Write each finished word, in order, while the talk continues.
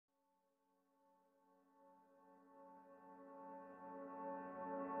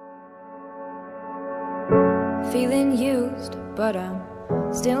feeling used, but I'm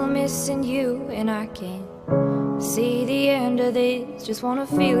still missing you, and I can't see the end of this. Just wanna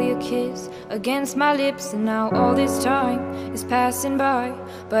feel your kiss against my lips, and now all this time is passing by,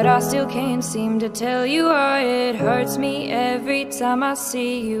 but I still can't seem to tell you why. It hurts me every time I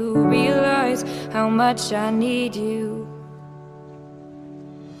see you, realize how much I need you.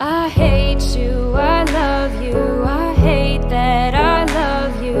 I hate you, I love you, I hate that I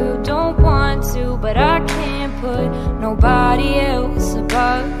love you. Don't want to, but I can't put nobody else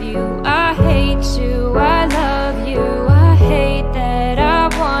above you. I hate you, I love you, I hate that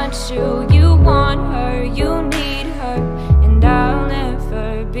I want you. You want her, you need her, and I'll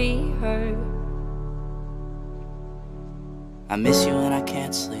never be her. I miss you when I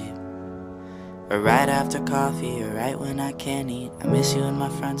can't sleep, or right after coffee, or right when I can't eat. I miss you in my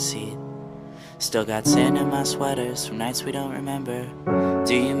front seat. Still got sand in my sweaters from nights we don't remember.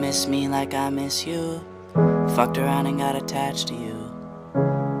 Do you miss me like I miss you? Fucked around and got attached to you.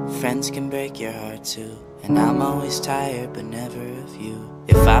 Friends can break your heart too, and I'm always tired but never of you.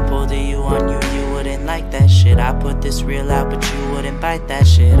 If I pulled a you on you, you wouldn't like that shit. I put this real out but you wouldn't bite that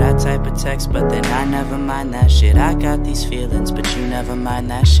shit. I type a text but then I never mind that shit. I got these feelings but you never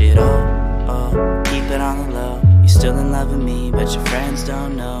mind that shit. Oh, keep it on the low. You're still in love with me but your friends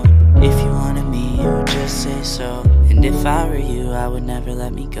don't know. If you wanted me, you would just say so, and if I were you, I would never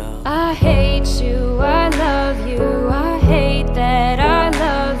let me go. I hate you, I love you, I hate that I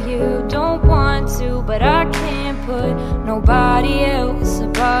love you. Don't want to, but I can't put nobody else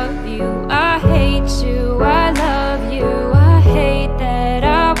above you. I hate you, I love you, I hate that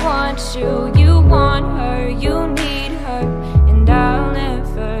I want you. You want her, you need her, and I'll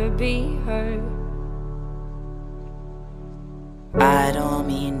never be her. I don't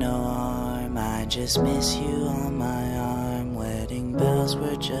mean no harm, I just miss you on my arm. Wedding bells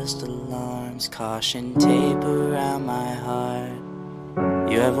were just alarms, caution tape around my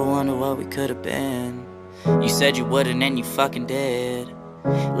heart. You ever wonder what we could have been? You said you wouldn't and you fucking did.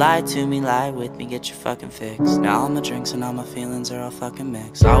 Lie to me, lie with me, get your fucking fix. Now all my drinks and all my feelings are all fucking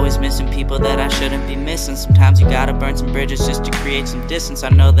mixed. Always missing people that I shouldn't be missing. Sometimes you gotta burn some bridges just to create some distance. I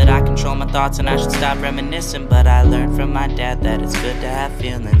know that I control my thoughts and I should stop reminiscing, but I learned from my dad that it's good to have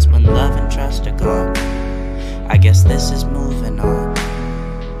feelings when love and trust are gone. I guess this is moving on.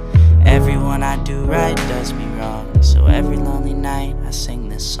 Everyone I do right does me wrong, so every lonely night I sing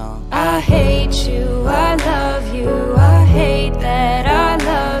this song. I hate you, I love you, I hate that I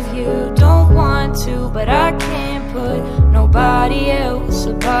love you. Don't want to, but I can't put nobody else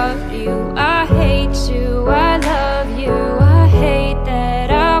above you. I hate you, I love you, I hate that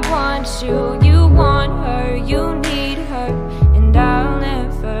I want you. You want her, you need her, and I'll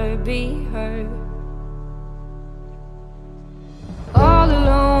never be her. All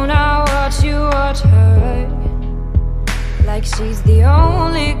alone I watch you watch her, like she's the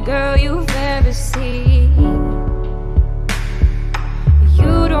only girl you've ever seen.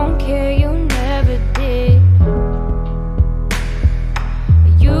 You don't care, you never did.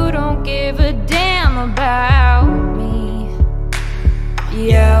 You don't give a damn about me.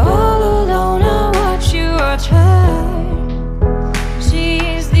 Yeah, all alone I watch you watch her.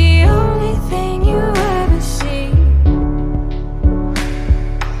 She's the only thing you ever see.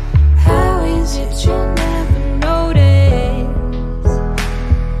 How is it you never notice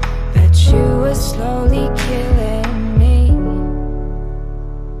that you were slowly killing me?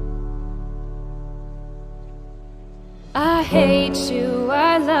 I hate you,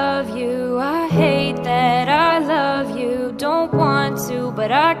 I love you, I hate that I love you. Don't want to,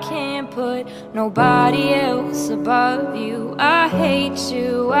 but I can't put nobody else above you. I hate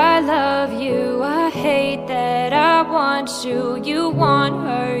you, I love you, I hate that I want you. You want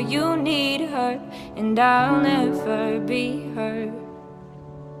her, you need her, and I'll never be her.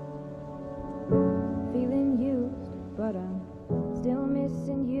 Feeling used, but I'm still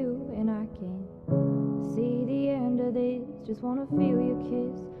missing you, and I can't see the end of this. Just wanna feel your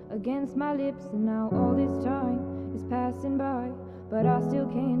kiss against my lips, and now all this time is passing by, but I still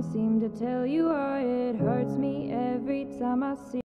can't seem to tell you why. It hurts me every time I see